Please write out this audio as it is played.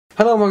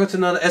Hello and welcome to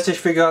another SH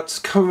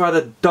Figuarts Kamen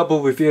Rider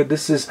double review.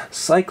 This is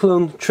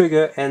Cyclone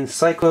Trigger and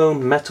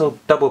Cyclone Metal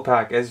Double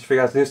Pack. SH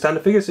Figuarts' new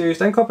standard figure series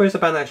that incorporates a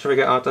band action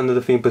figure art under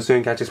the theme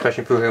Pursuing Catch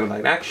Expression Through Human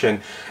Like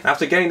Action.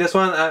 After getting this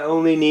one, I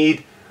only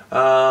need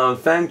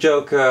Fang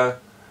Joker,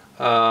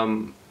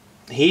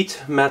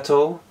 Heat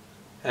Metal,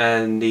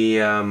 and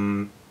the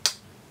I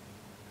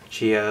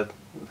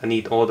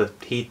need all the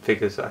Heat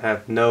figures. I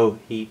have no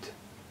Heat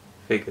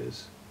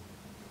figures.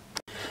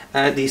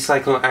 The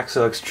Cyclone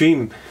Axel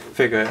Extreme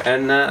figure,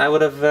 and I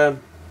would have,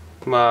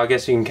 well, I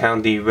guess you can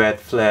count the Red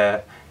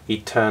Flare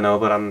Eternal,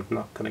 but I'm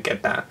not gonna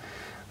get that.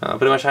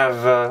 Pretty much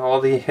have all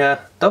the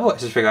double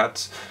SH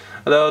Figuarts.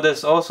 Although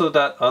there's also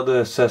that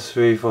other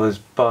accessory for his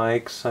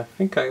bikes. I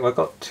think I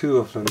got two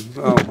of them.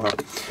 Oh well.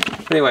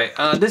 Anyway,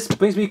 this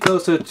brings me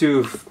closer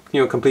to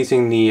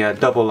completing the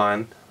double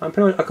line. I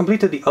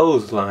completed the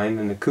O's line,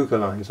 and the Kuka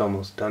line is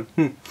almost done.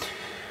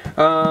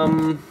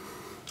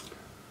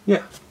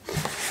 Yeah.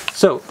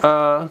 So,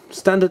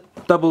 standard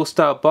double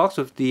style box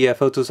with the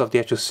photos of the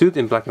actual suit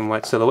in black and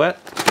white silhouette.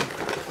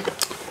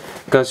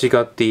 Because you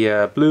got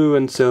the blue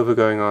and silver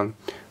going on,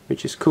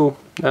 which is cool.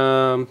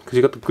 Because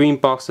you got the green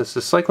box that's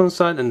the Cyclone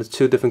side and the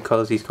two different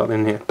colors he's got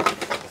in here.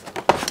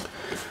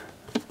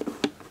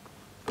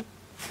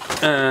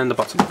 And the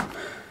bottom.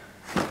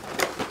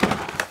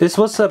 This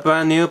was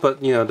brand new,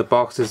 but the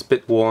box is a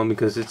bit worn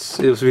because it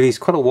was released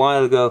quite a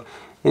while ago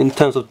in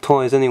terms of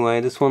toys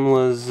anyway. This one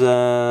was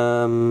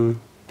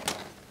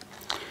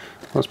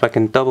back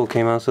in Double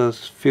came out, so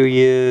it's a few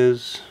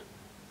years.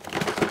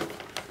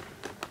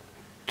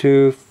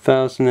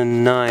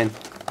 2009.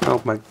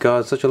 Oh my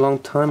god, such a long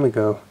time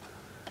ago.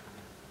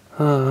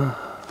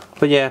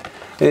 But yeah,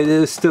 it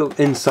is still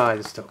inside,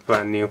 it's still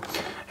brand new.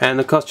 And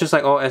of course, just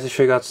like all SH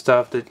Figuarts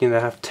stuff, that they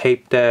have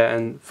tape there,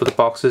 and for the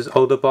boxes,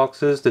 older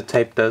boxes, the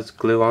tape does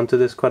glue onto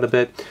this quite a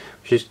bit,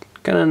 which is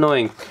kind of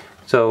annoying.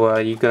 So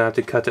you're gonna have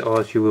to cut it, or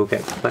else you will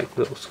get like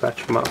little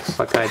scratch marks,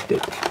 like I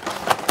did.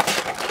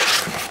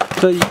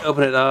 So you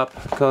open it up,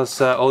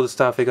 because all the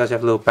Star Figures you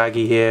have a little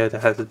baggie here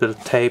that has a bit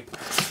of tape.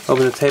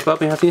 Open the tape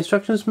up and you have the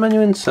instructions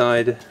manual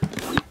inside.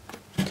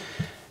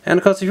 And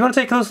of course, if you want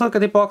to take a close look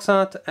at the box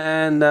art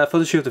and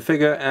photo shoot of the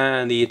figure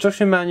and the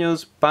instruction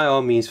manuals, by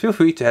all means feel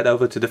free to head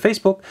over to the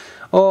Facebook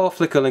or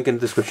Flickr link in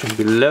the description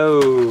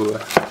below.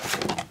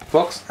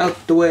 Box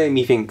out the way,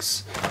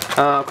 methinks.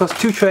 Of course,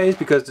 two trays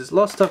because there's a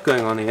lot of stuff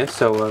going on here,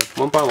 so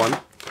one by one.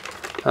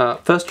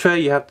 First tray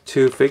you have the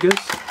two figures,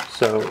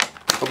 so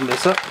open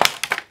this up.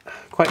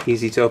 Quite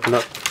easy to open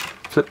up.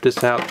 Flip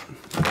this out,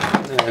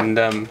 and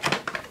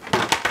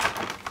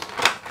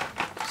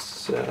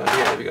so yeah,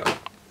 there we go.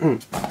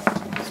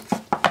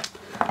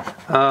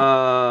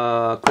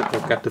 Quick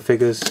look at the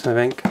figures, I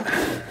think.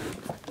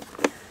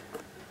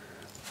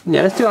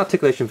 Yeah, let's do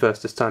articulation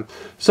first this time.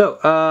 So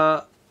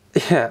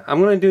yeah, I'm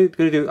gonna do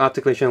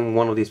articulation on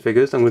one of these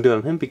figures. I'm gonna do it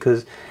on him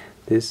because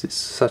this is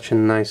such a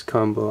nice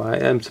combo. I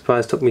am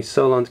surprised it took me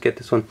so long to get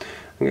this one.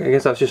 I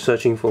guess I was just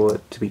searching for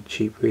it to be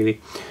cheap,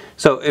 really.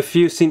 So if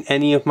you've seen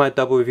any of my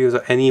double reviews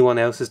or anyone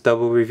else's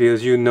double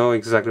reviews, you know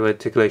exactly what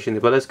articulation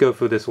is. But let's go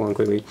through this one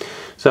quickly.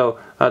 So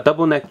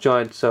double neck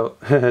joint. So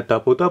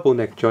double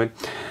neck joint.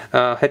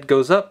 Head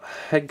goes up,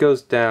 head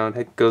goes down,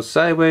 head goes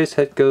sideways,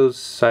 head goes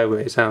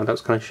sideways. Oh, that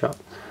was kind of sharp.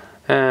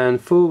 And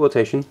full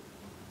rotation.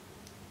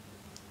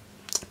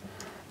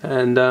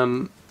 And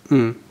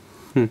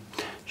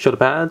shoulder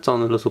pads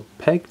on a little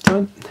peg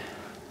joint.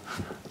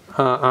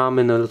 Arm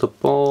in a little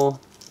ball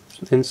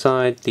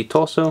inside the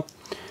torso.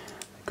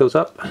 Goes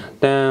up,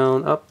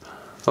 down, up,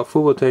 for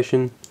full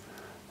rotation,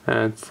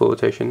 and full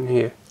rotation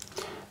here.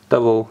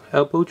 Double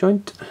elbow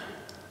joint.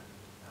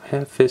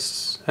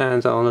 Fists,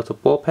 hands are on little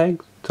ball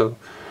peg, so,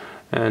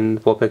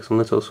 and ball pegs on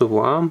little swivel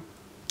arm.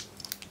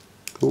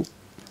 Ooh.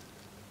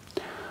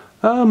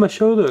 Ah, my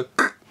shoulder.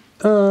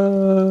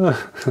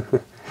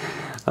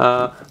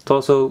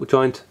 Torso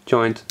joint,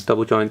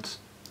 double joints,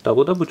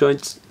 double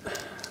joints.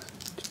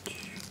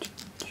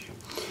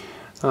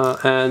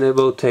 And it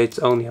rotates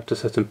only up to a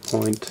certain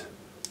point.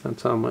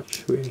 That's how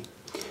much, really.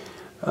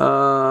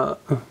 I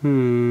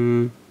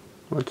want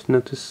to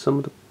notice some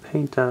of the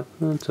paint out.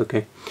 That's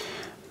okay.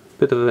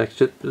 Bit of an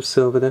extra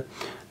silver there.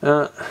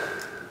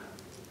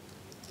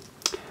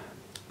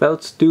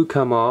 Belts do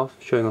come off,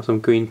 showing off some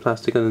green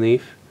plastic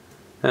underneath.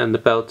 And the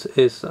belt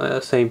is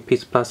the same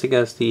piece of plastic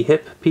as the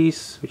hip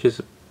piece, which is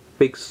a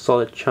big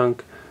solid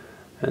chunk.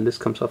 And this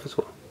comes off as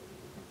well.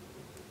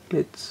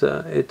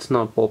 It's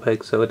not ball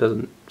peg, so it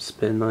doesn't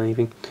spin or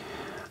anything.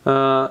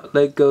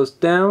 Leg goes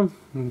down.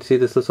 You can see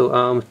this little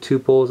arm with two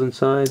balls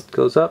inside.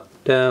 Goes up,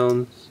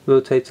 down,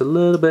 rotates a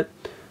little bit.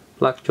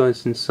 Black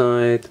joints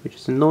inside, which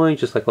is annoying,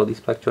 just like all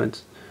these black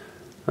joints.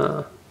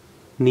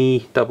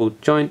 Knee double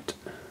joint.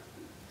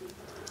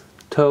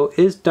 Toe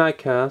is die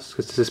cast,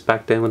 because this is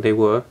back then when they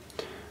were.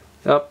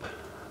 Up,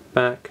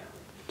 back,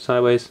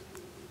 sideways,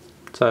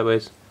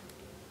 sideways.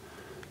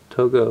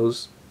 Toe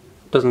goes,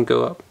 doesn't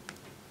go up.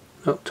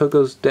 Oh, toe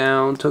goes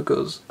down, toe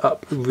goes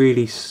up,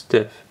 really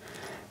stiff.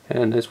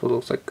 And this is what it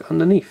looks like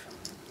underneath.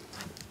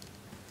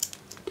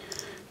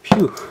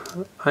 Phew,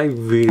 I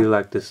really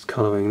like this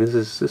coloring.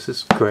 This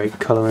is great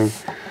coloring.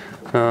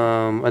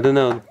 I don't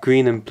know,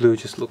 green and blue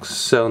just looks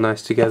so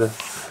nice together.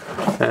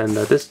 And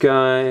this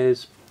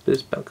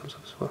belt comes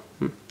off as well.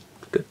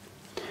 Good.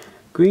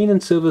 Green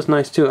and silver is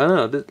nice too. I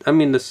don't know. I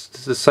mean, the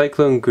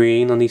Cyclone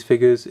green on these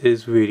figures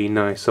is really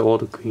nice. So all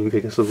the green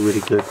figures look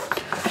really good.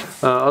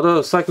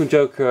 Although Cyclone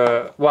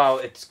Joker, while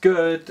it's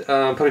good,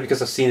 probably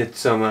because I've seen it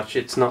so much,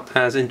 it's not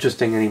as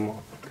interesting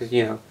anymore.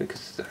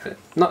 Because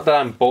not that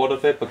I'm bored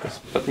of it, but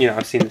you know,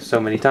 I've seen it so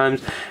many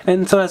times,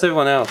 and so has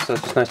everyone else. So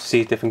it's just nice to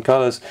see different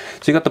colors.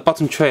 So you got the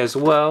bottom tray as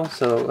well.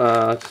 So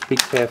just be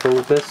careful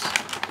with this.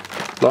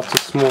 Lots of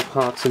small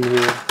parts in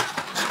here,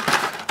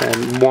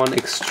 and one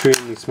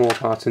extremely small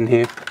part in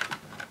here.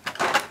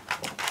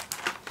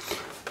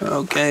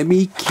 Okay,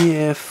 be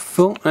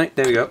careful. Right,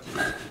 there we go.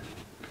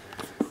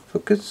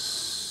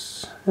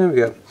 Focus. There we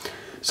go.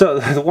 So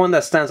the one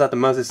that stands out the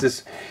most is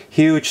this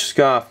huge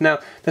scarf. Now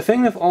the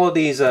thing with all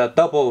these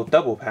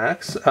double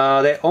packs,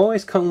 they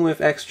always come with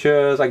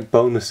extras like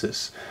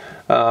bonuses.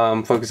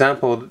 For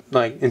example,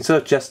 like instead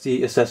of just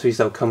the accessories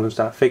that will come with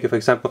that figure, for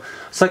example,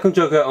 Cyclone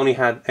Joker only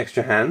had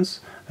extra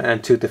hands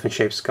and 2 different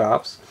shaped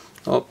scarves,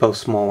 or both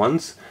small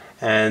ones,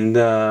 and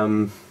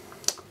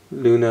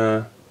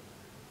Luna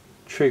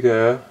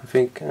Trigger, I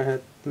think I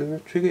had Luna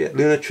Trigger. Yeah,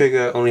 Luna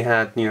Trigger only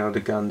had, you know, the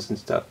guns and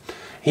stuff.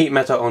 Heat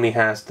Metal only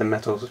has the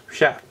metal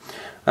shaft.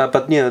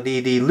 But you know,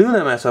 the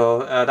Luna Metal,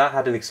 that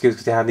had an excuse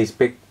because they had these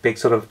big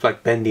sort of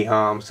like bendy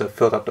arms that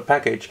filled up the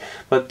package.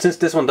 But since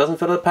this one doesn't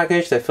fill up the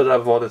package, they filled it up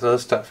with all this other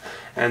stuff.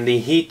 And the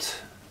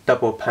Heat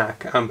double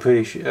pack, I'm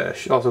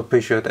also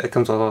pretty sure that it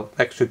comes with a lot of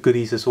extra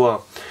goodies as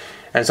well.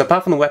 And so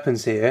apart from the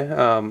weapons here,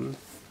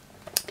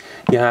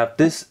 you have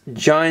this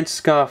giant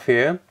scarf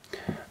here,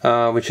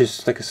 which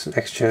is like an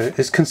extra.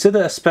 It's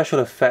considered a special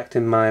effect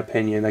in my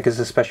opinion. Like it's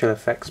a special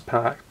effects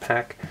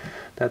pack.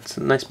 That's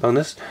a nice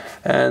bonus.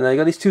 And I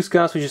got these 2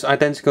 scarves which is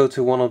identical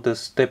to one of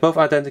this. They're both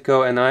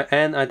identical and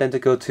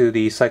identical to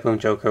the Cyclone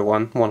Joker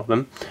one of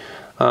them.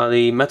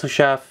 The metal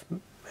shaft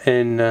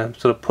in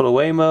sort of pull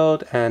away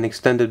mode and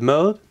extended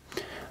mode,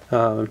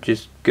 which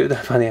is good. I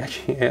finally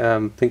actually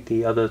think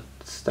the other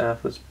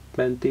staff was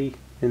bendy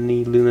in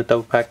the Luna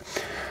double pack.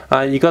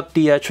 You got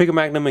the Trigger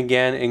Magnum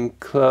again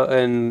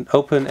in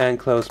open and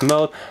closed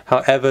mode.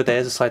 However, there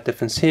is a slight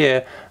difference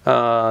here.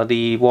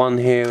 The one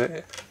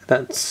here,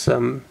 that's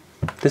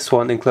this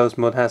one in closed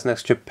mode, has an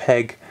extra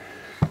peg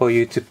for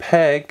you to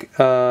peg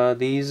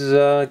these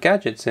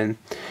gadgets in.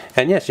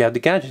 And yes, you have the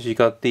gadgets. You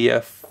got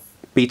the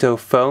Beto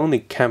phone, the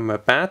camera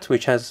bat,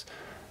 which has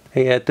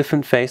a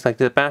different face. Like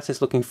the bat is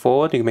looking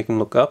forward, you can make him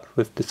look up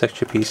with this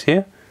extra piece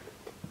here.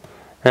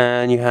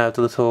 And you have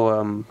the little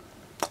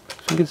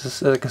I think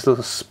it's like a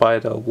little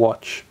spider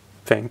watch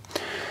thing.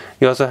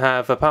 You also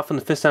have, apart from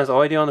the fist hands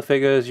already on the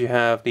figures, you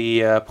have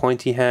the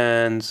pointy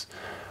hands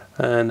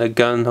and a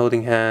gun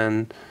holding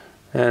hand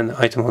and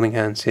item holding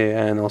hands here,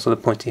 and also the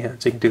pointy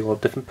hands. So you can do all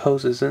different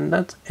poses, and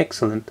that's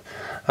excellent.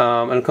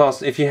 And of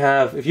course, if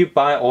you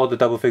buy all the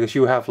double figures,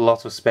 you have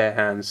lots of spare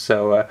hands,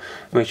 so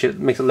it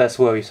makes it less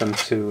worrisome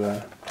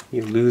to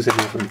you lose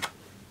any of them.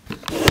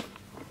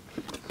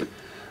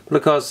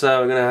 Because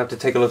we're going to have to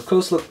take a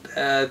close look,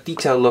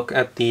 detailed look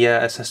at the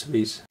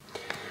accessories.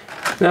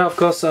 Now, of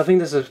course, I think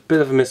there's a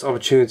bit of a missed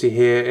opportunity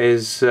here.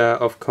 Is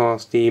of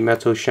course the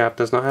metal shaft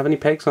does not have any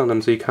pegs on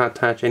them, so you can't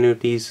attach any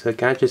of these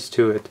gadgets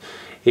to it.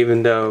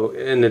 Even though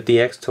in the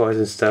DX toys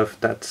and stuff,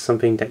 that's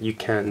something that you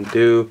can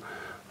do.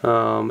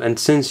 And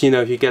since, you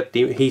know, if you get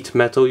the Heat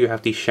Metal, you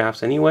have these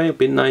shafts anyway. It'd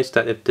be nice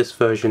that if this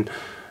version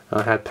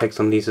had pegs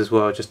on these as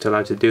well, just to allow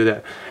you to do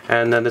that.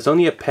 And there's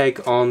only a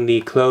peg on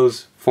the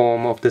closed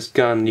form of this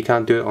gun. You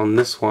can't do it on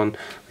this one,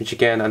 which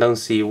again, I don't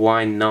see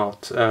why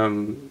not.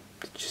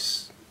 It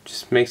just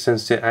makes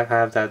sense to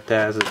have that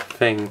there as a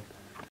thing.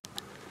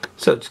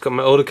 So just got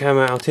my older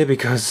camera out here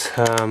because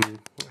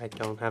I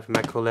don't have a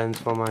macro lens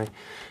for my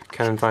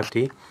Canon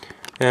 5D.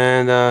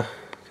 And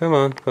come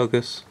on,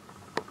 focus.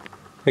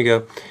 There you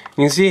go.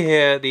 You can see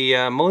here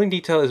the molding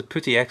detail is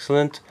pretty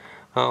excellent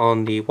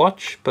on the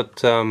watch,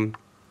 but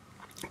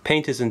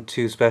paint isn't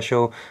too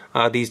special.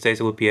 These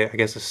days it would be, I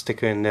guess, a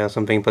sticker in there or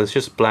something, but it's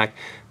just black,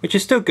 which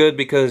is still good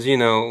because, you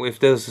know, if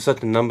there's a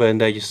certain number in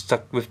there, you're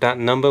stuck with that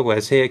number,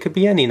 whereas here it could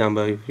be any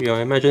number,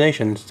 your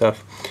imagination and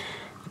stuff.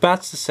 The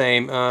bat's the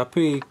same,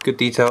 pretty good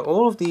detail.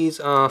 All of these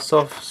are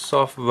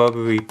soft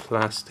rubbery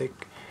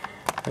plastic,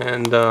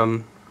 and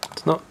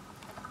it's not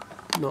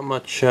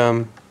much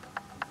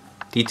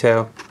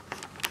detail.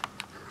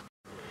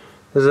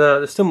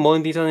 There's still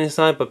molding detail on the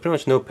inside, but pretty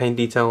much no paint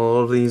detail on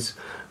all of these.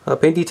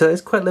 Paint detail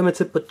is quite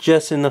limited, but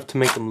just enough to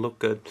make them look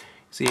good.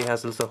 See, it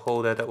has a little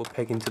hole there that will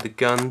peg into the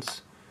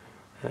guns.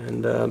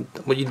 And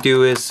what you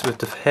do is, with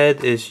the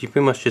head, is you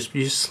pretty much just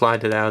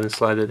slide it out and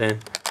slide it in.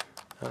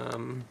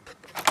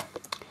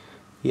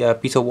 Yeah,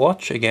 Beetle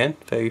watch, again,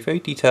 very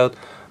detailed.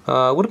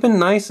 Would have been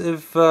nice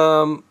if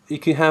you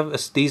could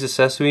have these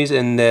accessories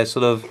in their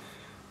sort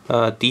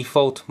of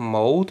default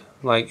mode.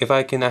 Like if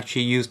I can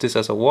actually use this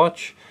as a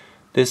watch,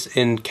 this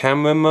in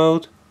camera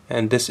mode,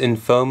 and this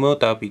info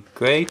mode, that would be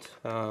great.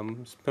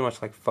 It's pretty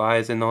much like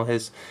fires in all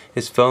his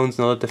phones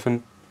and all the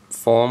different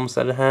forms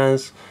that it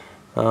has.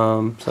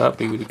 So that would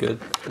be really good.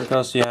 And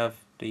also you have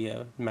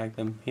the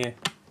Magnum here.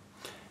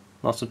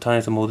 Lots of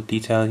tiny more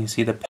detail. You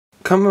see the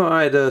Kamen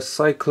Rider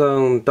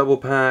Cyclone double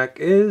pack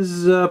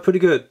is pretty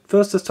good.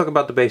 First, let's talk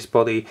about the base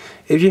body.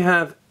 If you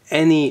have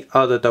any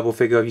other double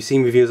figure, if you've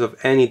seen reviews of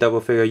any double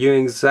figure, you know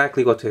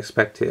exactly what to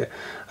expect here.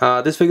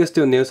 This figure is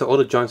still new, so all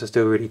the joints are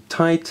still really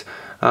tight.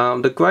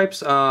 The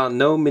gripes are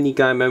no mini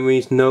guy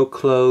memories, no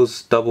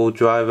closed double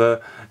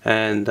driver,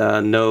 and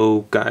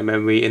no guy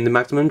memory in the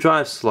maximum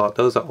drive slot.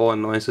 Those are all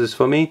annoyances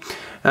for me.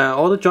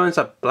 All the joints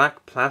are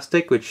black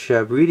plastic, which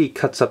really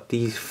cuts up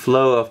the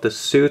flow of the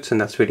suit, and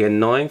that's really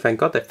annoying.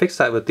 Thank God they fixed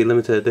that with the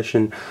limited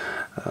edition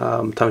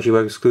Tamashii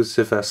Web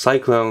exclusive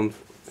Cyclone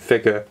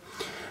figure.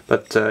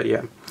 But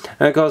yeah.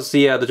 And of course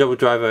the double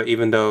driver,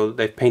 even though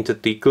they've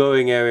painted the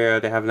glowing area,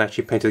 they haven't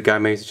actually painted the guy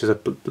memories. It's just a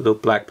little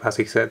black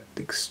plastic set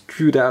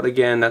extrude out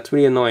again. That's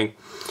really annoying.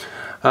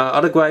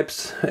 Other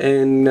gripes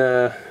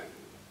include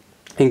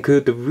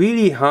the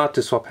really hard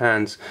to swap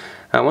hands.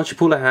 Once you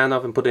pull a hand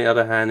off and put the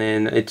other hand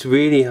in, it's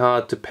really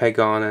hard to peg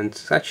on, and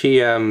it's actually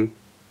you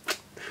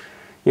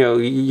know,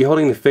 you're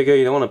holding the figure,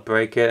 you don't want to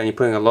break it, and you're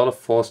putting a lot of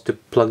force to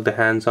plug the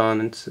hands on,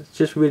 and it's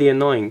just really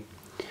annoying.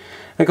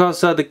 Of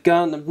course,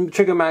 the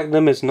trigger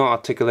magnum is not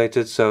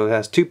articulated, so it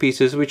has two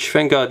pieces, which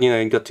thank God, you know,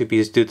 you got two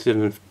pieces due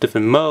to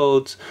different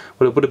modes.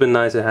 But it would have been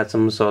nice if it had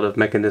some sort of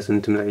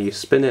mechanism to let you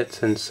spin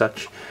it and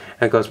such.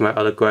 And of course, my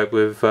other gripe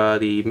with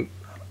the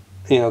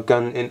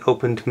gun in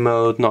opened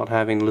mode not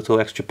having a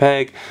little extra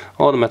peg,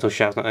 or the metal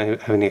shafts not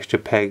having extra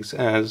pegs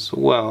as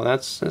well.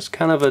 That's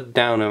kind of a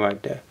downer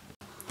right there.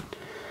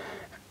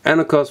 And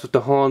of course, with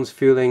the horns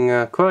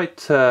feeling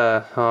quite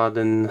hard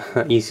and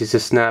easy to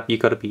snap, you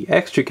got to be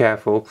extra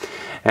careful,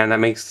 and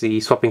that makes the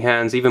swapping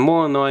hands even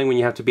more annoying when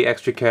you have to be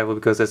extra careful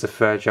because there's a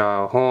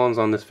fragile horns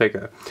on this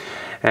figure.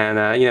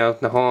 And you know,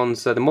 the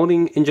horns, the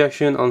molding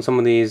injection on some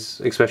of these,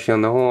 especially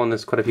on the horn,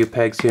 there's quite a few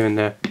pegs here and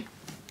there.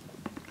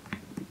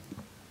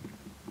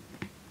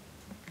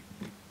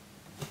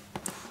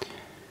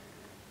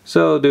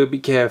 So do be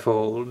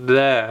careful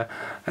there.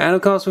 And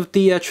of course with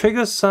the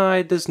trigger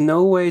side, there's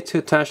no way to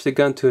attach the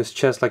gun to his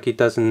chest like he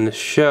does in the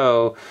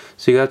show.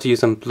 So you have to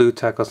use some blue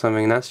tack or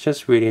something, and that's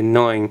just really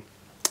annoying.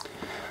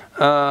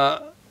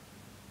 And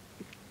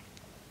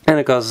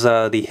of course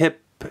the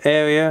hip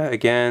area,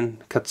 again,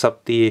 cuts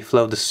up the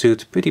flow of the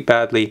suit pretty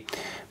badly.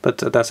 But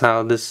that's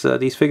how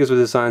these figures were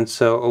designed,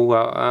 so oh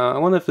well. I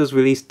wonder if it was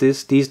released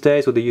these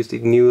days, or they use the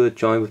newer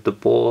joint with the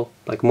ball,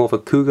 like more of a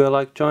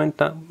cougar-like joint.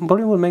 That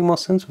probably would make more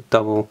sense with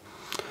double.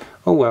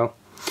 Oh well.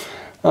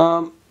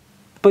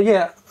 But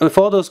yeah, with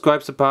all those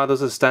gripes apart,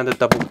 those are standard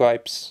double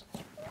gripes.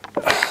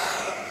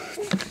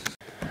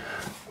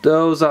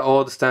 Those are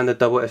all the standard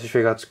double SS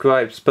Figuarts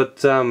gripes, but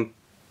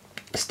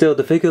still,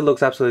 the figure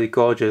looks absolutely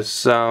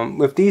gorgeous.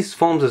 With these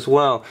forms as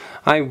well,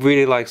 I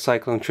really like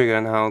Cyclone Trigger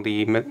and how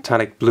the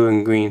metallic blue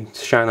and green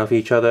shine off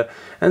each other.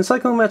 And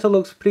Cyclone Metal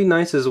looks pretty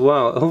nice as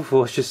well.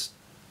 Overall, it's just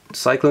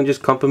Cyclone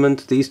just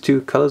complements these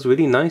two colors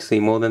really nicely,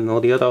 more than all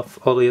the other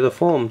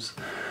forms.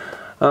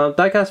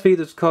 Diecast feet,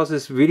 of course,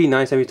 is really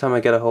nice every time I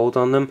get a hold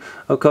on them.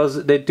 Of course,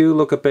 they do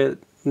look a bit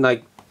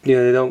like, you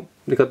know,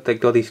 they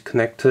got these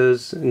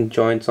connectors and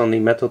joints on the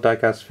metal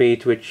diecast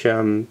feet, which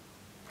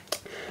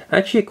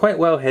actually quite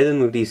well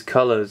hidden with these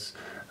colors,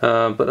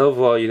 but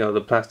overall, you know, the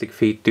plastic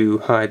feet do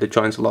hide the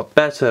joints a lot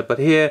better. But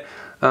here,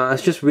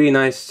 it's just really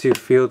nice to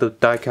feel the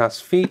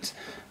die-cast feet.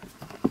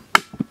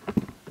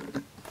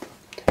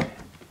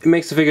 It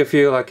makes the figure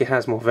feel like it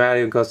has more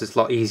value because it's a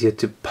lot easier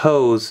to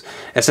pose.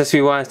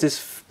 Accessory wise,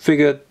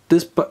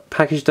 this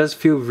package does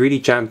feel really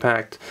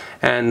jam-packed,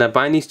 and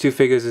buying these two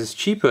figures is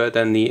cheaper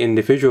than the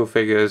individual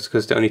figures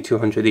because they're only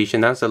 200 each,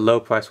 and that's a low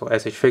price for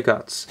SH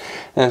Figuarts.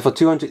 And for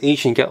 200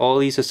 each, you can get all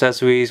these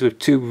accessories with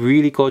two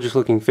really gorgeous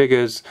looking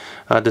figures,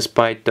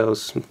 despite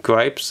those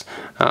gripes.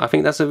 I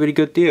think that's a really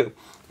good deal,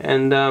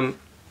 and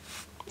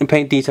the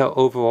paint detail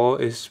overall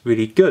is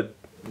really good.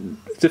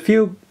 There's a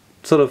few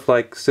sort of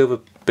like silver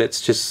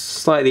bits just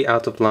slightly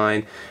out of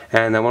line,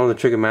 and one of the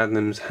Trigger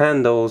Magnum's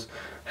handles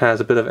has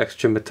a bit of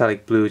extra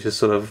metallic blue just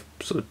sort of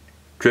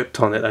dripped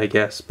on it, I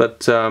guess,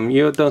 but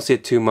you don't see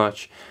it too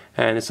much,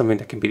 and it's something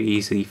that can be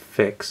easily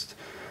fixed.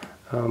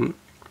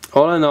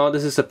 All in all,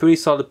 this is a pretty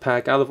solid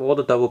pack. Out of all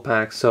the double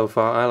packs so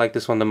far, I like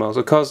this one the most,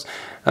 because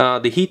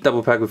the Heat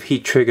double pack with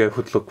Heat Trigger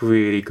would look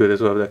really good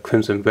as well, with that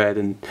crimson red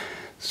and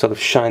sort of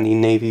shiny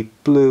navy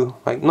blue,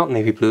 like not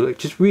navy blue, like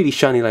just really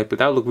shiny light blue.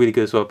 That would look really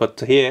good as well. But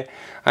here,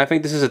 I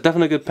think this is a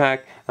definitely good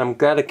pack. I'm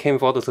glad it came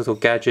with all those little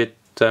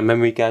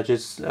memory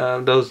gadgets.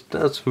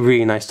 That's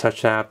really nice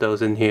touch to have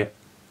those in here.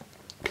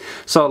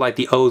 So like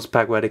the O's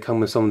pack where they come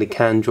with some of the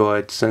can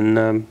droids, and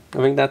I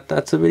think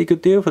that's a really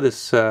good deal for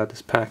this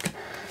this pack.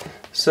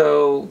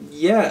 So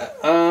yeah,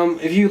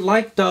 if you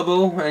like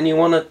double and you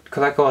want to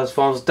collect all his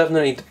forms,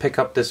 definitely need to pick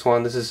up this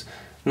one. This is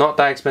not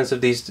that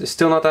expensive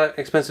still not that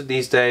expensive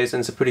these days,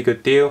 and it's a pretty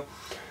good deal.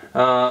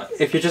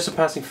 If you're just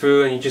passing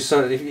through and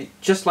if you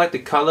just like the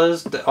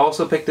colors,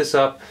 also pick this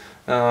up.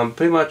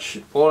 Pretty much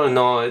all in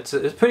all, it's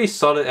a pretty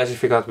solid SH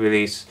Figuarts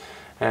release,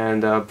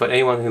 and but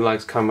anyone who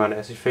likes Kamen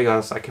SH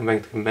Figuarts, I can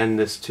recommend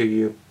this to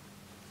you,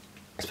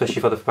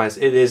 especially for the price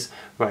it is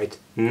right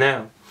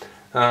now.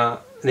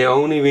 The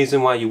only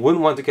reason why you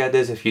wouldn't want to get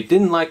this if you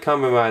didn't like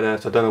Kamen Rider,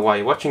 so I don't know why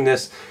you're watching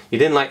this, you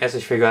didn't like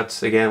SH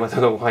Figuarts, again, I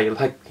don't know why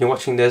you're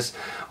watching this,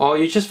 or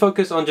you just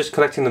focus on just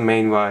collecting the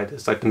main ride,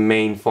 it's like the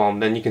main form,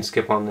 then you can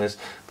skip on this.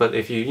 But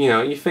if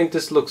you think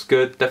this looks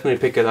good, definitely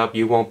pick it up,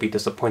 you won't be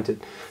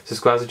disappointed.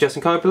 Subscribe, suggest,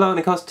 and comment below, and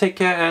of course take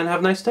care and have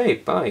a nice day,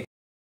 bye.